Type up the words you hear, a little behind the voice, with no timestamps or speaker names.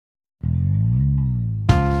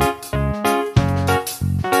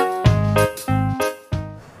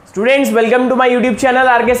Students welcome to my YouTube channel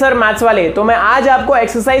R K sir maths वाले। तो मैं आज आपको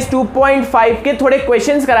एक्सरसाइज 2.5 के थोड़े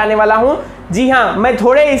क्वेश्चंस कराने वाला हूं। जी हां, मैं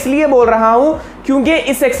थोड़े इसलिए बोल रहा हूं क्योंकि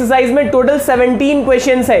इस एक्सरसाइज में टोटल 17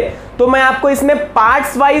 क्वेश्चंस है, तो मैं आपको इसमें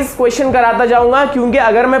पार्ट्स वाइज क्वेश्चन कराता जाऊंगा, क्योंकि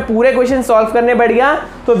अगर मैं पूरे क्वेश्चन सॉल्व करने बैठ गया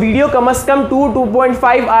तो वीडियो कम से कम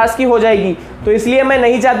 2.5 आवर्स की हो जाएगी। तो इसलिए मैं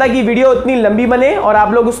नहीं चाहता कि वीडियो उतनी लंबी बने और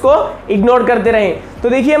आप लोग उसको इग्नोर करते रहें। तो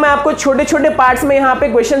देखिए, मैं आपको छोटे छोटे पार्ट्स में यहाँ पे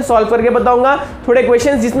क्वेश्चन सॉल्व करके बताऊंगा। थोड़े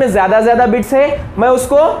क्वेश्चन जिसमें ज्यादा बिट्स है मैं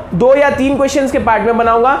उसको 2 या 3 क्वेश्चन के पार्ट में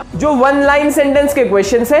बनाऊंगा। जो 1 लाइन सेंटेंस के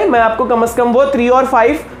क्वेश्चन है मैं आपको कम से कम वो 3 और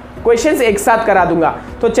 5 क्वेश्चंस एक साथ करा दूंगा।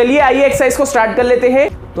 तो चलिए आइए एक्सरसाइज को स्टार्ट कर लेते हैं।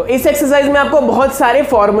 तो इस एक्सरसाइज में आपको बहुत सारे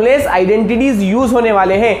फॉर्मूलेज आइडेंटिटीज यूज होने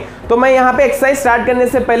वाले हैं। तो मैं यहाँ पे एक्सरसाइज स्टार्ट करने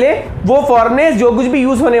से पहले वो फॉर्मूलेज जो कुछ भी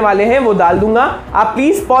यूज होने वाले हैं वो डाल दूंगा। आप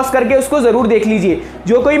प्लीज पॉज करके उसको जरूर देख लीजिए।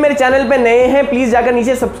 जो कोई मेरे चैनल पे नए हैं प्लीज जाकर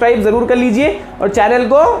नीचे सब्सक्राइब जरूर कर लीजिए और चैनल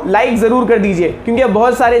को लाइक जरूर कर दीजिए, क्योंकि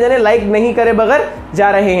बहुत सारे जने लाइक नहीं करे बगैर जा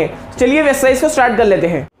रहे हैं। चलिए एक्सरसाइज को स्टार्ट कर लेते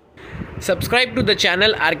हैं। Subscribe to the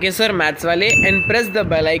channel RK Sir Maths Wale and press the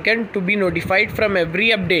bell icon to be notified from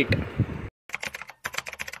every update.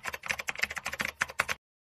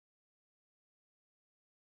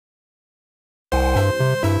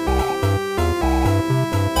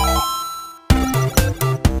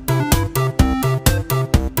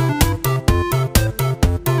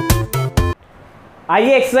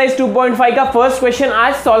 आइए एक्सरसाइज 2.5 का फर्स्ट क्वेश्चन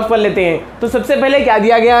आज सॉल्व कर लेते हैं। तो सबसे पहले क्या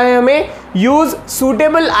दिया गया है हमें, use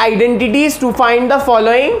suitable identities to find the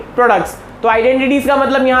following products. तो आइडेंटिटीज का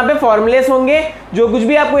मतलब यहाँ पे फॉर्मूलेस होंगे। जो कुछ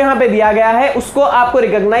भी आपको यहाँ पे दिया गया है उसको आपको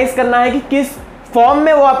रिकॉग्नाइज करना है कि किस फॉर्म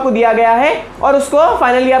में वो आपको दिया गया है और उसको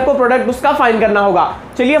फाइनली आपको प्रोडक्ट उसका फाइंड करना होगा।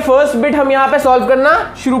 चलिए फर्स्ट बिट हम यहाँ पे सॉल्व करना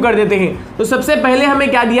शुरू कर देते हैं। तो सबसे पहले हमें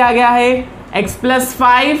क्या दिया गया है,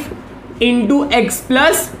 x+5 इंटू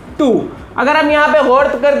x+2। अगर हम यहाँ पे गौर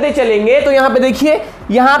करते चलेंगे तो यहाँ पे देखिए,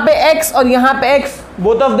 यहाँ पे x और यहाँ पे x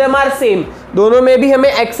both of them are same, दोनों में भी हमें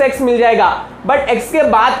x मिल जाएगा। बट x के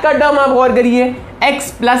बाद का टर्म आप गौर करिए,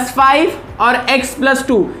 x+5 और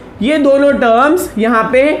x+2, ये दोनों टर्म्स यहाँ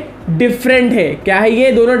पे डिफरेंट है। क्या है,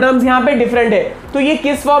 ये दोनों टर्म्स यहाँ पे डिफरेंट है। तो ये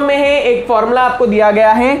किस फॉर्म में है, एक फॉर्मूला आपको दिया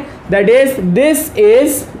गया है, that is this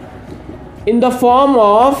is in the form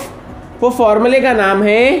of, वो फॉर्मूले का नाम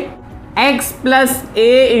है x+a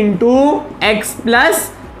इंटू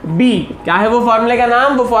x+b। क्या है वो फॉर्मूले का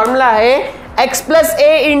नाम, वो फॉर्मूला है x+a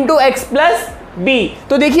इंटू x+b।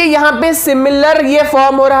 तो देखिए यहाँ पे सिमिलर ये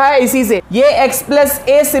फॉर्म हो रहा है इसी से, ये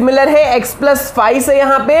x+a सिमिलर है x+5 से,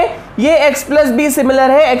 यहाँ पे ये x+b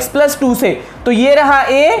सिमिलर है x+2 से। तो ये रहा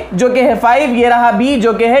a जो कि है 5, ये रहा b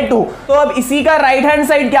जो कि है 2। तो अब इसी का राइट हैंड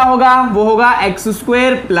साइड क्या होगा, वो होगा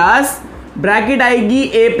x² प्लस ब्रैकेट आएगी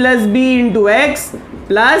a+b into x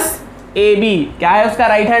plus AB। क्या है उसका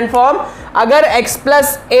राइट हैंड फॉर्म, अगर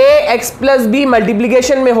x+a x+b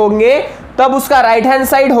मल्टीप्लीकेशन में होंगे तब उसका राइट हैंड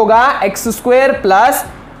साइड होगा x² plus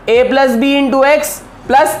a+b into x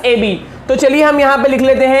plus AB। तो चलिए हम यहाँ पे लिख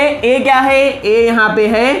लेते हैं, a क्या है, a यहाँ पे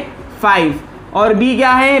है 5 और b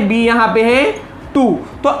क्या है, b यहाँ पे है 2।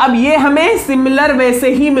 तो अब ये हमें सिमिलर वैसे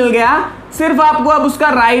ही मिल गया, सिर्फ आपको अब उसका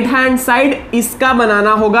राइट हैंड साइड इसका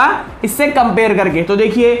बनाना होगा इससे कंपेयर करके। तो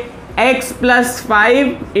देखिए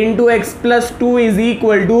x+5 into x+2 is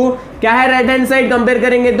equal to, क्या है राइट हैंड साइड कंपेयर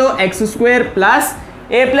करेंगे तो x² प्लस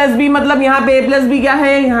a+b, मतलब यहाँ पे a+b क्या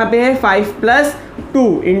है, यहाँ पे है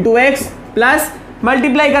 5+2 इंटू x प्लस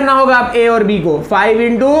मल्टीप्लाई करना होगा आप a और b को, 5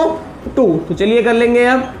 इंटू 2। तो चलिए कर लेंगे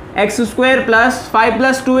अब, x² plus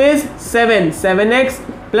 5+2 is 7, 7x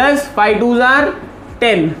plus 5 2s are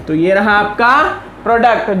 10। तो ये रहा आपका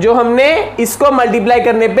प्रोडक्ट जो हमने इसको मल्टीप्लाई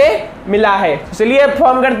करने पे मिला है। तो चलिए अब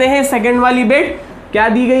फॉर्म करते हैं सेकंड वाली बिट। क्या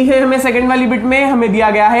दी गई है हमें सेकंड वाली बिट में, हमें दिया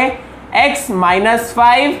गया है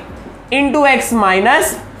x-5 इंटू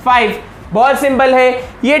x-5। बहुत सिंपल है,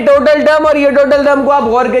 ये टोटल टर्म और ये टोटल टर्म को आप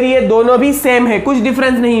गौर करिए, दोनों भी सेम है, कुछ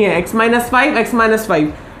डिफरेंस नहीं है, x-5 x-5।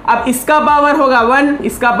 अब इसका पावर होगा 1,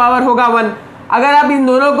 इसका पावर होगा 1। अगर आप इन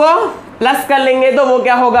दोनों को प्लस कर लेंगे तो वो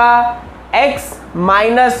क्या होगा,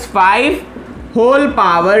 x-5 whole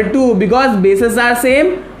power 2, because bases are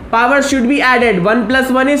same, power should be added, 1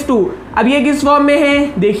 plus 1 is 2। अब ये किस फॉर्म में है,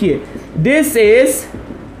 देखिए this is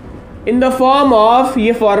in the form of,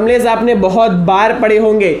 ये फॉर्मूलेज आपने बहुत बार पढ़े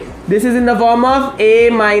होंगे, this is in the form of a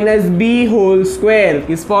minus b whole square।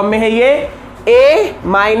 किस फॉर्म में है ये, a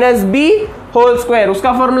minus b whole square।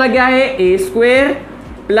 उसका फॉर्मूला क्या है, a²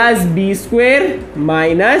 plus b²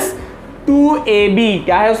 minus 2ab।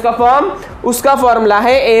 क्या है उसका फॉर्म, उसका फॉर्मूला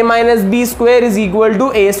है a minus B square is equal to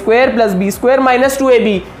a² plus b² minus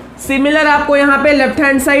 2ab। Similar आपको यहाँ पे लेफ्ट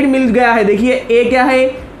हैंड साइड मिल गया है, देखिए a क्या है,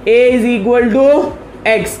 a is equal to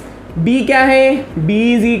x, b क्या है, b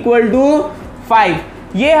इज इक्वल टू 5।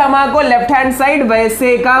 ये हमारे लेफ्ट हैंड साइड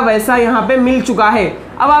वैसे का वैसा यहाँ पे मिल चुका है।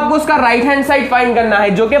 अब आपको उसका राइट हैंड साइड फाइंड करना है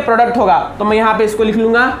जो कि प्रोडक्ट होगा। तो मैं यहाँ पे इसको लिख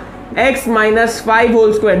लूंगा x माइनस 5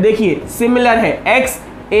 होल स्क्वायर। देखिए सिमिलर है, x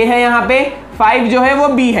a है यहाँ पे, 5 जो है वो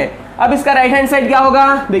b है। अब इसका राइट हैंड साइड क्या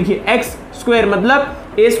होगा, देखिए x स्क्वायर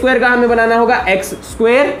मतलब a स्क्वायर का हमें बनाना होगा x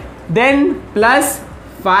square, then plus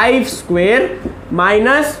 5 square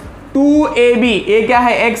minus 2ab। a क्या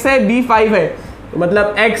है, x है, b 5 है, तो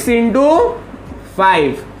मतलब x इंटू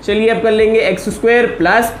 5। चलिए अब कर लेंगे x square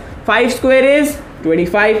plus 5 square is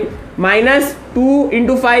 25 minus 2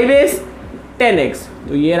 into 5 is 10x।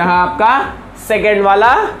 तो ये रहा आपका सेकेंड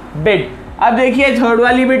वाला बिट। अब देखिए थर्ड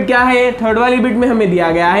वाली बिट क्या है। थर्ड वाली बिट में हमें दिया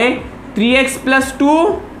गया है 3x प्लस 2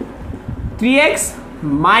 3x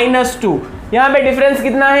माइनस 2। यहाँ पे डिफरेंस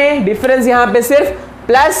कितना है, डिफरेंस यहाँ पे सिर्फ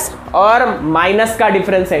प्लस और माइनस का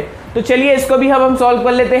डिफरेंस है। तो चलिए इसको भी हम सॉल्व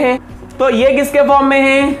कर लेते हैं। तो ये किसके फॉर्म में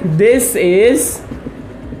है, this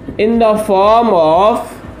is in the form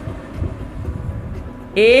of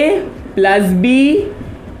a plus B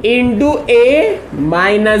into A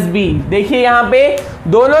minus B. देखिए यहाँ पे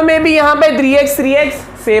दोनों में भी यहाँ पे 3x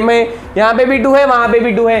सेम है, यहाँ पे भी 2 है, वहां पे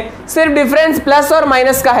भी 2 है, सिर्फ डिफरेंस प्लस और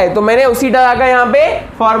माइनस का है। तो मैंने उसी तरह का यहाँ पे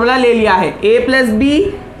फॉर्मूला ले लिया है, a plus B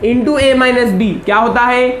into A minus B. क्या होता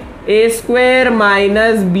है, ए स्क्वायर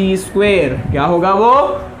माइनस बी स्क्वायर। क्या होगा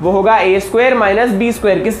वो होगा ए स्क्वायर माइनस बी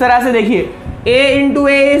स्क्वायर। किस तरह से, देखिए a into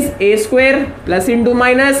A is a square plus into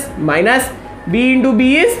minus minus b into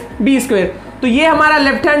B is B square. तो ये हमारा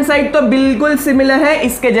लेफ्ट हैंड साइड तो बिल्कुल सिमिलर है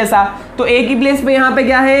इसके जैसा। तो a की प्लेस पे यहाँ पे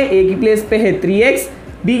क्या है, a की प्लेस पे है 3x,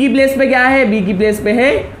 b की प्लेस पे क्या है, b की प्लेस पे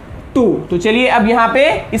है 2। तो चलिए अब यहाँ पे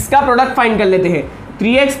इसका प्रोडक्ट फाइंड कर लेते हैं।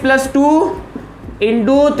 3x plus 2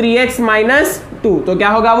 into 3x minus 2, तो क्या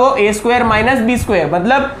होगा वो a square minus B square,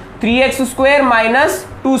 मतलब 3x square minus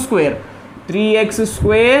 2 square, 3x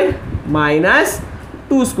square minus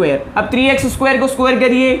 2 square. अब 3x स्क्वायर को स्क्वायर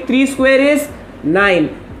करिए, 3 square is 9,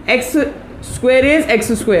 x square is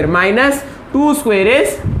x square minus 2 square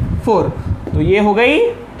is 4। तो ये हो गई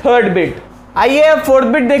थर्ड बिट। आइए अब फोर्थ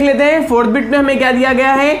बिट देख लेते हैं। फोर्थ बिट में हमें क्या दिया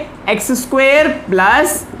गया है, x square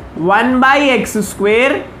plus 1 by x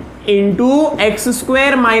square into x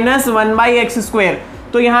square minus 1 by x square.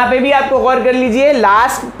 तो यहाँ पे भी आपको गौर कर लीजिए,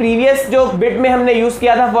 लास्ट प्रीवियस जो बिट में हमने यूज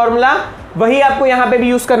किया था फॉर्मूला, वही आपको यहाँ पे भी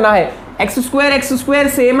यूज करना है। एक्स स्क्वायर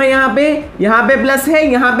सेम है, यहाँ पे प्लस है,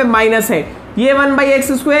 यहाँ पे माइनस है। ये 1 बाई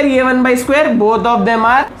एक्स स्क्वायर, ये 1 by square, both of them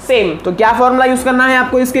are same. तो क्या फॉर्मूला यूज करना है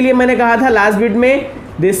आपको इसके लिए, मैंने कहा था लास्ट बिट में,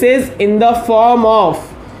 this is in the form of,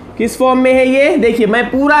 किस फॉर्म में है ये, देखिए मैं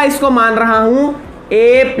पूरा इसको मान रहा हूं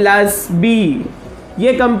a प्लस बी।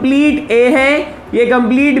 ये कंप्लीट a है, ये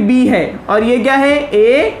कंप्लीट b है, और ये क्या है,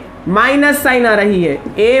 a माइनस साइन आ रही है,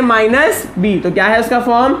 a माइनस b। तो क्या है उसका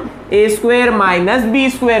form, a square minus B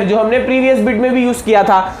square, जो हमने प्रीवियस बिट में भी यूज किया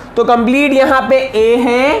था। तो कंप्लीट यहाँ पे a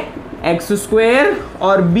है एक्स स्क्वायर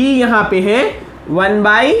और b यहाँ पे है 1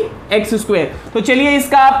 बाई एक्स स्क्वायर। तो चलिए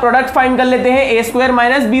इसका प्रोडक्ट फाइंड कर लेते हैं, a square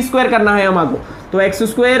minus B square करना है हमको। तो x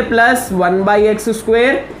square plus 1 by x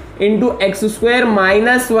square into x square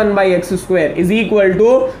minus 1 by x square is equal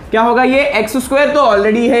to, क्या होगा, ये एक्स स्क्वायर तो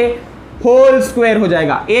ऑलरेडी है, होल स्क्वायर हो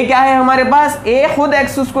जाएगा। a क्या है हमारे पास, a खुद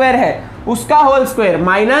एक्स स्क्वायर है, उसका होल स्क्वायर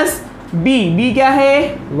माइनस b क्या है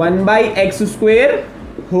 1 by x square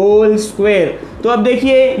whole square. तो अब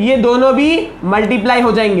देखिए ये दोनों भी मल्टीप्लाई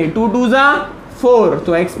हो जाएंगे, 2 2 जा 4,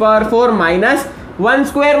 तो x पावर 4 माइनस 1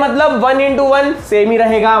 स्क्वायर मतलब 1 इंटू 1 सेम ही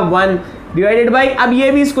रहेगा 1 डिवाइडेड बाई, अब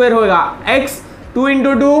ये भी स्क्वायर होगा x 2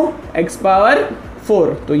 इंटू 2 x पावर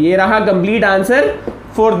 4। तो ये रहा कंप्लीट आंसर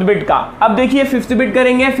फोर्थ बिट का। अब देखिए फिफ्थ बिट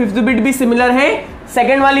करेंगे। फिफ्थ बिट भी सिमिलर है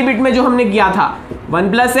सेकेंड वाली बिट में जो हमने किया था,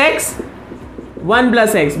 1 plus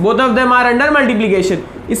x, both of them are under multiplication,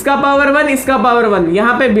 इसका पावर 1, इसका पावर 1,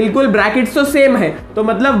 यहाँ पे बिल्कुल ब्रैकेट्स तो सेम है, तो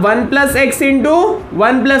मतलब 1 plus x into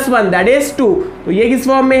 1 plus 1 that is 2। तो ये किस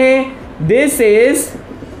फॉर्म में है, this is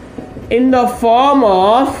in the form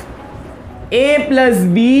of a plus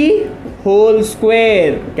B whole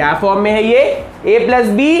square. क्या फॉर्म में है ये, a plus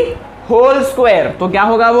B whole square. तो क्या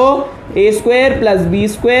होगा वो, a square plus B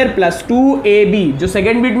square plus 2ab। जो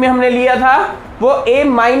सेकेंड बिट में हमने लिया था वो a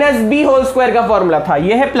minus B whole square का फॉर्मूला था,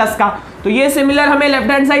 ये है प्लस का। तो ये सिमिलर हमें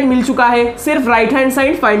लेफ्ट हैंड साइड मिल चुका है, सिर्फ राइट हैंड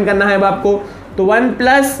साइड फाइंड करना है अब आपको। तो 1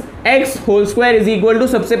 plus x whole square is equal to,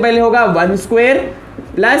 सबसे पहले होगा 1 स्क्वायर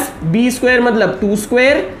प्लस बी स्क्वायर मतलब 2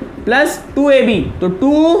 स्क्वायर प्लस 2ab। तो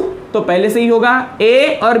 2 तो पहले से ही होगा,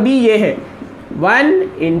 a और b ये है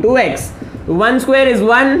 1 इंटू एक्स। तो 1 square is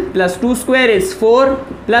 1 plus 2 square is 4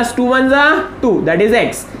 plus 2 1 जा 2 that is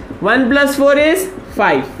x। 1 plus 4 is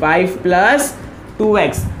 5 plus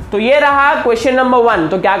 2x। तो ये रहा क्वेश्चन नंबर 1।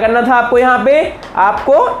 तो क्या करना था आपको, यहाँ पे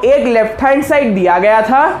आपको एक लेफ्ट हैंड साइड दिया गया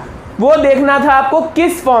था, वो देखना था आपको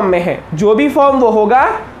किस फॉर्म में है। जो भी फॉर्म वो होगा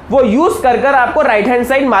वो यूज कर आपको राइट हैंड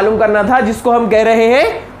साइड मालूम करना था, जिसको हम कह रहे हैं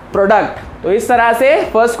प्रोडक्ट। तो इस तरह से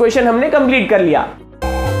फर्स्ट क्वेश्चन हमने कंप्लीट कर लिया।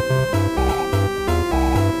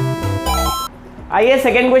 आइए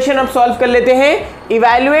सेकेंड क्वेश्चन अब सॉल्व कर लेते हैं।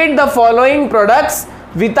 Evaluate the following products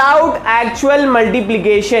without actual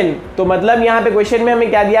multiplication. तो मतलब यहाँ पे क्वेश्चन में हमें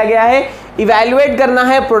क्या दिया गया है, इवैल्यूएट करना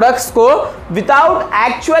है प्रोडक्ट्स को विदाउट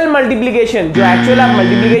एक्चुअल मल्टीप्लीकेशन। जो एक्चुअल आप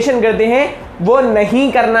मल्टीप्लीकेशन करते हैं वो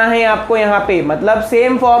नहीं करना है आपको यहाँ पे, मतलब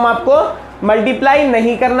सेम फॉर्म आपको मल्टीप्लाई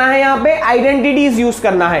नहीं करना है, यहाँ पे आइडेंटिटीज यूज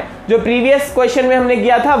करना है जो प्रीवियस क्वेश्चन में हमने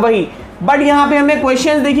किया था वही। बट यहाँ पे हमें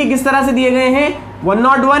क्वेश्चन देखिए किस तरह से दिए गए हैं,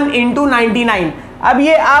 101 इंटू 99। अब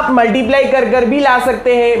ये आप मल्टीप्लाई कर भी ला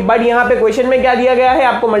सकते हैं, बट यहाँ पे क्वेश्चन में क्या दिया गया है,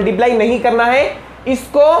 आपको मल्टीप्लाई नहीं करना है,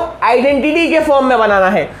 इसको आइडेंटिटी के फॉर्म में बनाना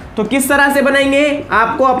है। तो किस तरह से बनाएंगे,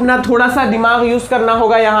 आपको अपना थोड़ा सा दिमाग यूज करना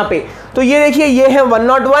होगा यहाँ पे। तो ये देखिए, ये है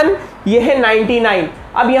 101, ये है 99।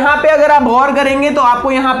 अब यहाँ पे अगर आप गौर करेंगे तो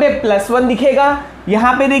आपको यहाँ पे +1 दिखेगा।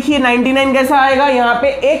 यहाँ पे देखिए 99 कैसा आएगा, यहाँ पे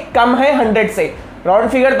एक कम है 100 से, राउंड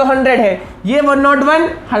फिगर तो 100 है। ये 101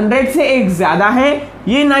 100 से एक ज्यादा है,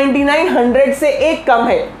 ये 99 100 से एक कम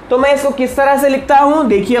है। तो मैं इसको किस तरह से लिखता हूं,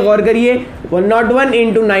 देखिए गौर करिए, 101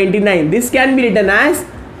 into 99, this can be written as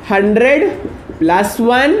 100 +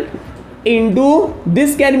 1 into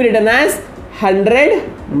this can be written as 100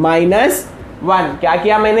 - 1। क्या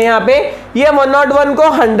किया मैंने यहाँ पे, ये 101 को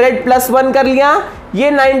 100 + 1 कर लिया,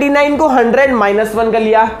 ये 99 को 100 - 1 कर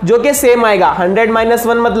लिया, जो कि सेम आएगा। 100 -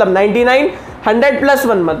 1 मतलब 99, 100 +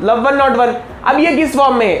 1 मतलब 101। अब ये किस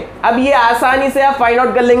फॉर्म में है, अब ये आसानी से आप फाइंड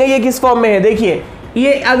आउट कर लेंगे ये किस फॉर्म में है। देखिए,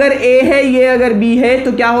 ये अगर a है, ये अगर b है,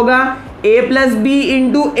 तो क्या होगा, a + b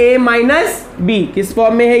into a - b। किस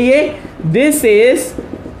फॉर्म में है ये, this is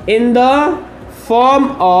in the form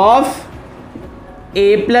of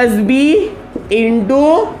a + b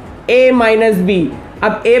into a - b।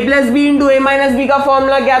 अब a + b into a - b का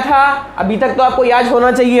फॉर्मूला क्या था, अभी तक तो आपको याद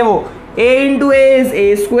होना चाहिए वो, a into a is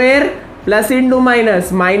a² plus into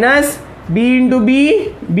minus minus b into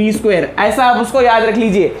b square. ऐसा आप उसको याद रख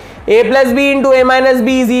लीजिए, a + b into a - b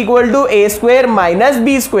is equal to a² minus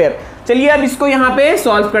b square. चलिए अब इसको यहाँ पे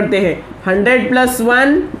सॉल्व करते हैं। 100 +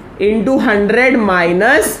 1 इंटू 100 -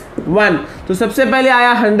 1, तो सबसे पहले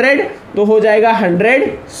आया 100, तो हो जाएगा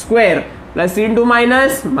 100 square plus into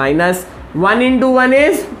minus minus 1 into 1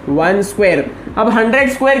 is 1 square. अब 100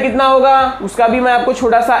 स्क्वायर कितना होगा, उसका भी मैं आपको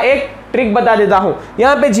छोटा सा एक ट्रिक बता देता हूं।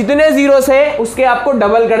 यहाँ पे जितने जीरोस है उसके आपको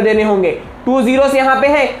डबल कर देने होंगे। 2 जीरोस यहाँ पे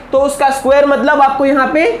है तो उसका स्क्वायर मतलब आपको यहाँ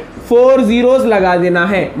पे 4 जीरोस लगा देना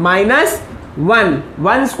है, -1।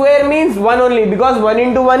 1 square means 1 only, because 1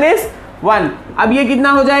 into 1 is 1। अब ये कितना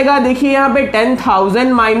हो जाएगा, देखिए यहाँ पे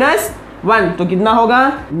 10,000 - 1, तो कितना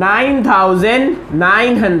होगा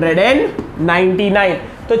 9,999।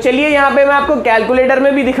 तो चलिए यहाँ पे मैं आपको कैलकुलेटर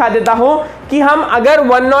में भी दिखा देता हूं कि हम अगर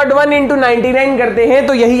 101 इंटू 99 करते हैं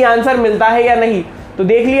तो यही आंसर मिलता है या नहीं। तो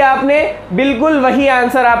देख लिया आपने, बिल्कुल वही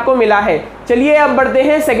आंसर आपको मिला है। चलिए अब बढ़ते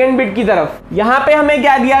हैं सेकंड बिट की तरफ। यहाँ पे हमें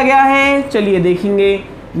क्या दिया गया है, चलिए देखेंगे,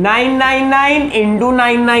 999 इंटू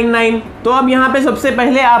 999। तो अब यहाँ पे सबसे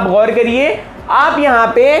पहले आप गौर करिए, आप यहाँ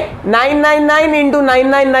पे 999 इंटू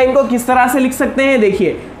 999 को किस तरह से लिख सकते हैं,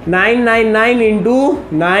 देखिए 999 into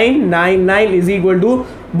 999 is equal to,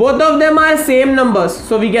 both of them are same numbers,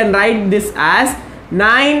 so we can write this as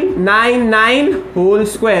 999 whole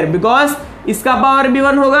square, because इसका पावर भी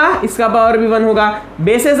 1 होगा, इसका पावर भी 1 होगा।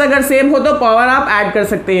 बेसेस अगर सेम हो तो पावर आप ऐड कर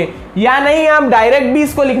सकते हैं, या नहीं आप डायरेक्ट भी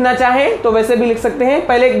इसको लिखना चाहें तो वैसे भी लिख सकते हैं।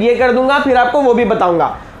 पहले ये कर दूंगा फिर आपको वो भी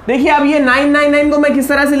बताऊंगा। देखिए अब ये 999 को मैं किस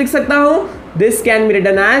तरह से लिख सकता हूँ, this can be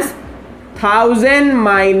written as 1000 -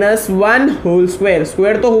 1 whole square.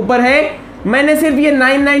 Square तो ऊपर है, मैंने सिर्फ ये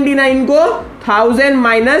 999 को 1000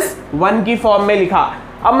 - 1 की फॉर्म में लिखा।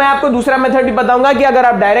 अब मैं आपको दूसरा मेथड भी बताऊंगा कि अगर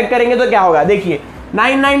आप डायरेक्ट करेंगे तो क्या होगा। देखिए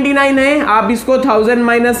 999 है, आप इसको 1000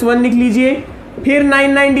 - 1 लिख लीजिए, फिर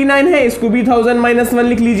 999 है, इसको भी 1000 - 1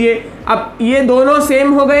 लिख लीजिए। अब ये दोनों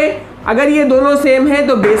सेम हो गए, अगर ये दोनों सेम है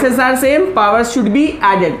तो bases are same, power should be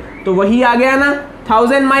added, तो वही आ गया ना,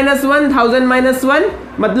 1000 - 1 1000 - 1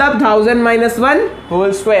 मतलब 1000 - 1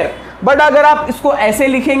 होल स्क्वायर। बट अगर आप इसको ऐसे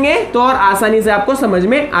लिखेंगे तो और आसानी से आपको समझ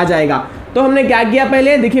में आ जाएगा। तो हमने क्या किया,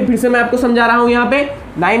 पहले देखिए फिर से मैं आपको समझा रहा हूं। यहाँ पे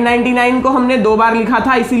 999 को हमने 2 बार लिखा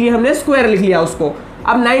था, इसीलिए हमने स्क्वायर लिख लिया उसको।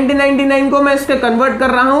 अब 999 को मैं इसके कन्वर्ट कर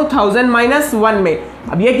रहा हूँ 1000 - 1 में।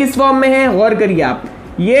 अब ये किस फॉर्म में है, गौर करिए आप,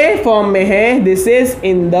 ये फॉर्म में है, this is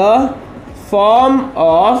in the form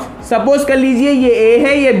of, suppose कर लीजिए ये a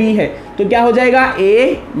है ये b है, तो क्या हो जाएगा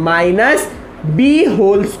a - b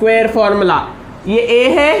whole square formula. ये a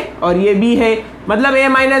है और ये b है, मतलब a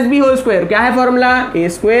minus B whole square. क्या है formula? a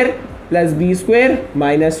square plus B square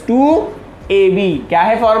minus 2ab। क्या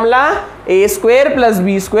है formula? a square plus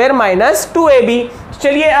B square minus 2ab।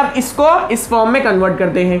 चलिए अब इसको इस फॉर्म में कन्वर्ट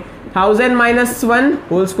करते हैं। 1000 माइनस 1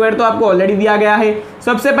 होल स्क्वायर तो आपको ऑलरेडी दिया गया है।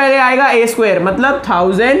 सबसे पहले आएगा a स्क्वायर, मतलब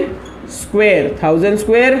 1000 square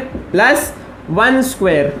plus 1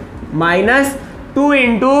 square minus 2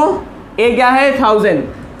 into a क्या है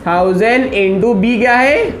 1000 इंटू b क्या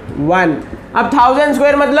है 1। अब 1000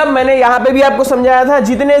 स्क्वायर मतलब मैंने यहाँ पे भी आपको समझाया था,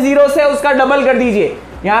 जितने जीरो से उसका डबल कर दीजिए।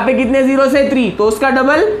 यहाँ पे कितने जीरो से 3, तो उसका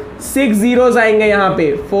डबल 6 जीरोस आएंगे यहाँ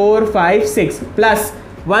पे 4 5 6 plus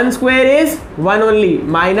 1 square is 1 only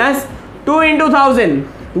minus 2 into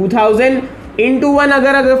 2000 into 1।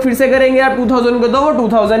 अगर फिर से करेंगे आप 2000 को तो वो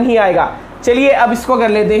 2000 ही आएगा। चलिए अब इसको कर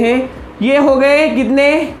लेते हैं। ये हो गए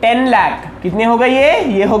कितने? 10 लाख। कितने हो गए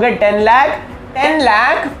ये हो गए 10 लाख। 10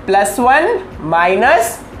 lakh plus 1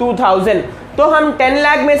 minus 2000। तो हम 10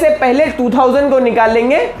 लाख में से पहले 2000 को निकाल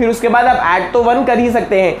लेंगे, फिर उसके बाद आप ऐड तो 1 कर ही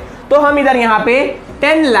सकते हैं। तो हम इधर यहाँ पे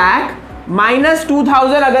 10 लाख माइनस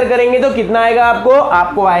 2000 अगर करेंगे तो कितना आएगा आपको?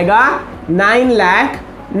 आपको आएगा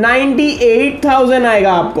 9,98,000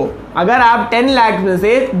 आएगा आपको। अगर आप 10 लाख में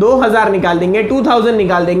से 2000 निकाल देंगे, 2000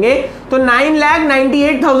 निकाल देंगे तो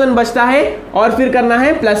 9,98,000 बचता है और फिर करना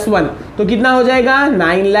है प्लस 1। तो कितना हो जाएगा?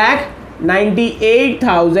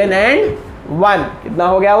 9,98,001। कितना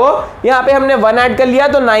हो गया वो? यहाँ पे हमने 1 ऐड कर लिया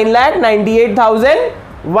तो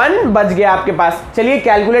 9,98,001 बच गया आपके पास। चलिए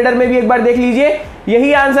कैलकुलेटर में भी एक बार देख लीजिए,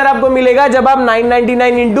 यही आंसर आपको मिलेगा जब आप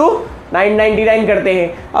 999 इंटू 999 करते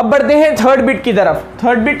हैं। अब बढ़ते हैं थर्ड बिट की तरफ।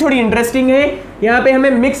 थर्ड बिट थोड़ी इंटरेस्टिंग है। यहाँ पे हमें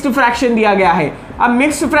मिक्स्ड फ्रैक्शन दिया गया है। अब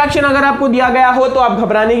मिक्स्ड फ्रैक्शन अगर आपको दिया गया हो तो आप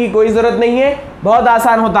घबराने की कोई जरूरत नहीं है, बहुत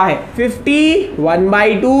आसान होता है। 50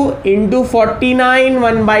 1/2 इंटू 49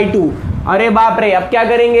 1/2। अरे बाप रे, अब क्या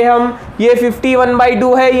करेंगे हम? ये 50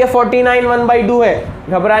 1/2 है, ये 49 1/2 है।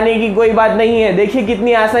 घबराने की कोई बात नहीं है। देखिए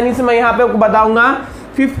कितनी आसानी से मैं यहाँ पे बताऊंगा।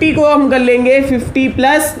 50 को हम कर लेंगे 50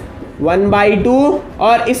 प्लस 1/2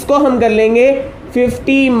 और इसको हम कर लेंगे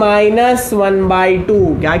 50 माइनस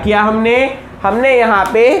 1/2। क्या किया हमने? हमने यहाँ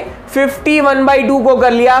पे 50 1/2 को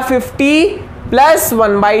कर लिया 50 प्लस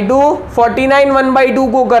 1/2, 49 1/2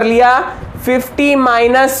 को कर लिया 50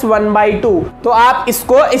 माइनस 1/2। तो आप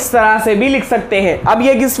इसको इस तरह से भी लिख सकते हैं। अब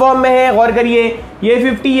ये किस फॉर्म में है गौर करिए। ये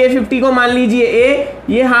 50 को मान लीजिए a,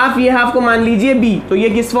 ये हाफ को मान लीजिए b। तो ये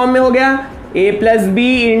किस फॉर्म में हो गया? a plus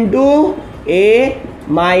B into A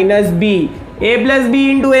minus B. a plus B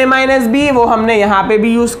into A minus B वो हमने यहाँ पे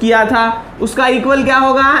भी यूज किया था। उसका इक्वल क्या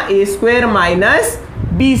होगा? a square minus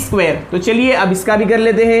B square. तो चलिए अब इसका भी कर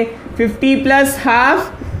लेते हैं। 50 plus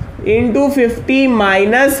half into 50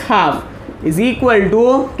 minus half is equal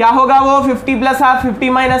to क्या होगा वो? 50 प्लस हाफ 50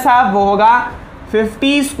 माइनस हाफ वो होगा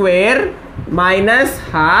 50 स्क्वायर माइनस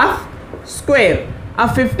हाफ स्क्वायर। अब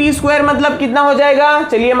 50 स्क्वायर मतलब कितना हो जाएगा?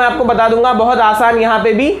 चलिए मैं आपको बता दूंगा, बहुत आसान। यहाँ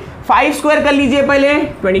पे भी 5 स्क्वायर कर लीजिए पहले,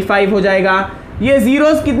 25 हो जाएगा। ये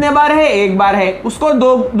जीरोस कितने बार है? एक बार है, उसको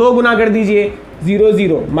दो गुना कर दीजिए 0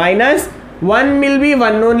 0 minus 1 will be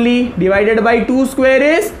 1 only divided by 2 square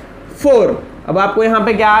is 4। अब आपको यहाँ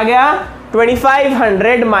पे क्या आ गया?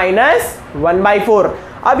 2500 माइनस 1/4।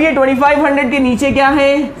 अब ये 2500 के नीचे क्या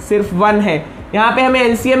है? सिर्फ 1 है। यहाँ पे हमें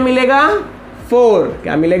एलसीएम मिलेगा 4।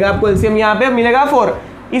 क्या मिलेगा आपको? एलसीएम यहाँ पे मिलेगा 4।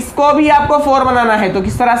 इसको भी आपको 4 बनाना है तो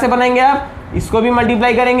किस तरह से बनाएंगे आप? इसको भी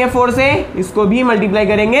मल्टीप्लाई करेंगे 4 से, इसको भी मल्टीप्लाई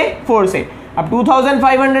करेंगे 4 से। अब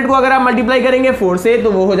 2500 को अगर आप मल्टीप्लाई करेंगे 4 से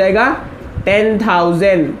तो वो हो जाएगा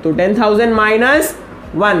 10,000। तो 10,000 माइनस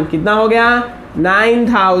 1 कितना हो गया?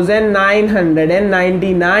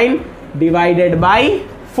 9,999 डिवाइडेड बाई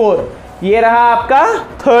 4। ये रहा आपका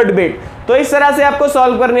थर्ड बिट। तो इस तरह से आपको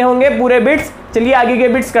सॉल्व करने होंगे पूरे बिट्स। चलिए आगे के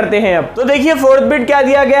बिट्स करते हैं। अब तो देखिए फोर्थ बिट क्या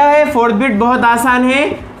दिया गया है। फोर्थ बिट बहुत आसान है,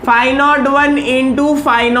 501 इंटू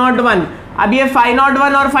 501। अब ये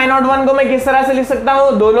 501 और 501 को मैं किस तरह से लिख सकता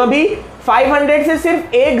हूँ? दोनों भी 500 से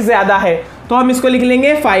सिर्फ एक ज्यादा है, तो हम इसको लिख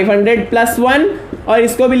लेंगे 500 प्लस 1 और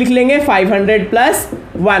इसको भी लिख लेंगे 500 प्लस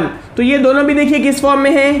 1। तो ये दोनों भी देखिए किस फॉर्म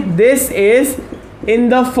में है? This is in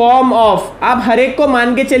the form of, आप हर एक को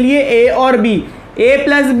मान के चलिए a और b, a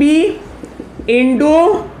plus B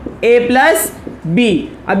into A plus B.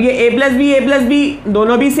 अब ये a प्लस बी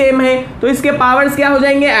दोनों भी सेम है तो इसके पावर्स क्या हो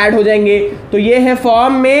जाएंगे? ऐड हो जाएंगे। तो ये है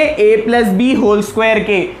फॉर्म में a plus B whole square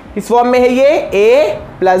के। इस फॉर्म में है ये a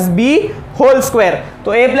plus B whole square.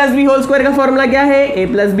 तो a plus B whole square का फॉर्मूला क्या है? a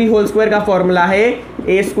plus B whole square का फॉर्मूला है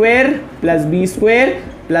a square plus B square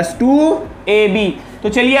plus 2ab। तो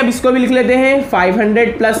चलिए अब इसको भी लिख लेते हैं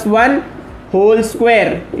 500 plus 1 whole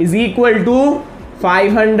square is equal to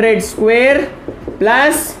 500 square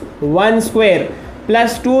plus 1 square.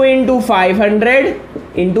 Plus 2 into 500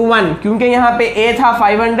 into 1, क्योंकि यहाँ पे a था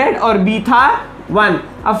 500 और b था 1।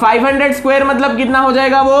 अब 500 स्क्वायर मतलब कितना हो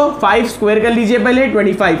जाएगा, वो 5 स्क्वायर कर लीजिए पहले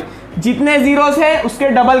 25, जितने जीरोस है उसके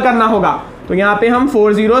डबल करना होगा, तो यहाँ पे हम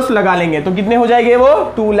 4 जीरोस लगा लेंगे, तो कितने हो जाएंगे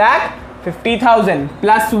वो 2,50,000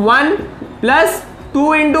 प्लस 1 प्लस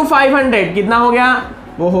 2 इंटू 500 कितना हो गया,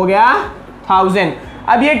 वो हो गया 1000।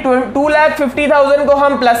 अब ये 2,50,000 को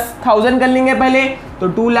हम प्लस 1000 कर लेंगे पहले, तो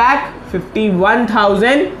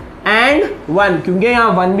 2,51,001, क्योंकि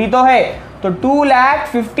यहाँ 1 भी तो है, तो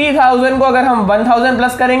 2,50,000 को अगर हम 1000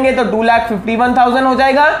 प्लस करेंगे तो 2,51,000 हो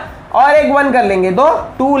जाएगा, और एक 1 कर लेंगे तो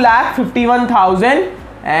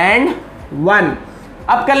 2,51,001।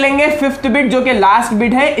 अब कर लेंगे फिफ्थ बिट जो कि लास्ट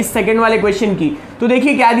बिट है इस सेकेंड वाले क्वेश्चन की। तो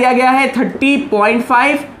देखिए क्या दिया गया है,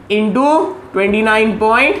 30.5 इंटू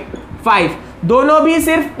 29.5, दोनों भी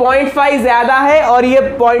सिर्फ 0.5 ज्यादा है और ये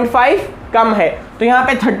 0.5 कम है, तो यहाँ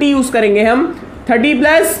पे 30 यूज करेंगे हम। 30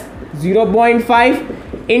 प्लस 0.5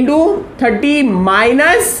 इंटू 30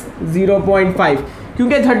 माइनस 0.5,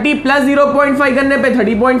 क्योंकि 30 प्लस 0.5 करने पे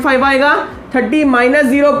 30.5 आएगा, 30 माइनस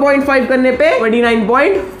 0.5 करने पे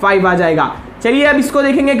 29.5 आ जाएगा। चलिए अब इसको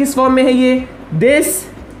देखेंगे किस फॉर्म में है ये। This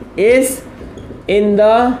is in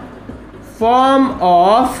the form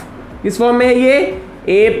of, किस फॉर्म में है ये,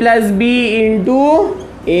 a plus B into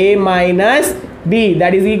A minus B,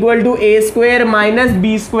 that is equal to A square minus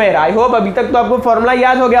B square. I hope अभी तक तो आपको फॉर्मूला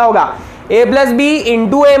याद हो गया होगा, a plus B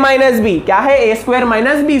into A minus B क्या है, ए स्क्वायर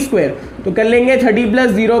माइनस बी स्क्वायर। तो कर लेंगे 30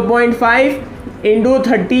 plus 0.5 into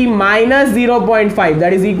 30 minus 0.5,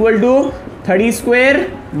 that is equal to 30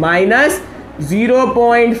 square minus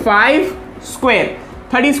 0.5 square.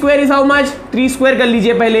 30 square is how much, 3 square कर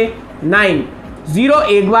लीजिए पहले 9, 0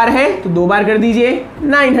 एक बार है तो 2 बार कर दीजिए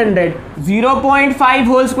 900। 0.5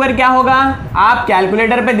 होल स्क्वायर क्या होगा, आप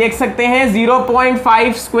कैलकुलेटर पे देख सकते हैं,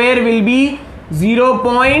 0.5 स्क्वायर विल बी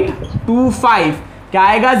 0.25, क्या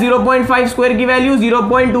आएगा 0.5 स्क्वायर की वैल्यू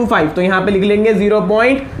 0.25, तो यहाँ पे लिख लेंगे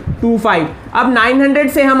 0.25। अब 900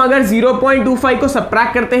 से हम अगर 0.25 को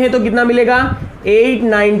सबट्रैक्ट करते हैं तो कितना मिलेगा,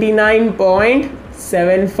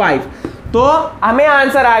 899.75। तो हमें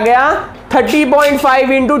आंसर आ गया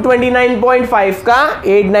 30.5 इंटू 29.5 का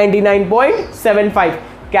 899.75।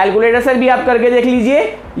 कैलकुलेटर से भी आप करके देख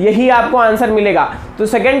लीजिए, यही आपको आंसर मिलेगा। तो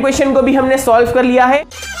सेकंड क्वेश्चन को भी हमने सॉल्व कर लिया है।